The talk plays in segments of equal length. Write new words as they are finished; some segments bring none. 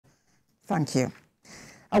Thank you.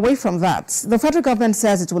 Away from that, the federal government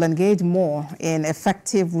says it will engage more in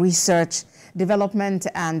effective research, development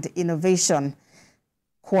and innovation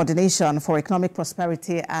coordination for economic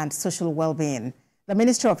prosperity and social well-being. The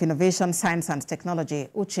Minister of Innovation, Science and Technology,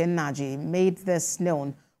 Uche Nnaja, made this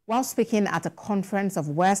known while speaking at a conference of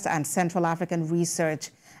West and Central African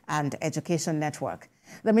Research and Education Network.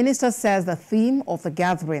 The minister says the theme of the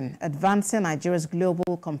gathering, advancing Nigeria's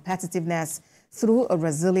global competitiveness through a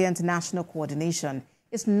resilient national coordination,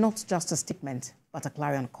 is not just a statement, but a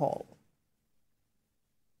clarion call.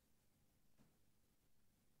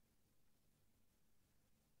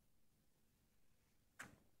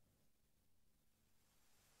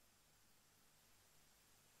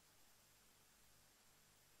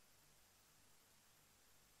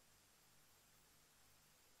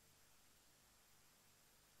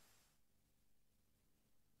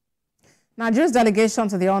 Nigeria's delegation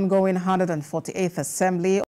to the ongoing 148th Assembly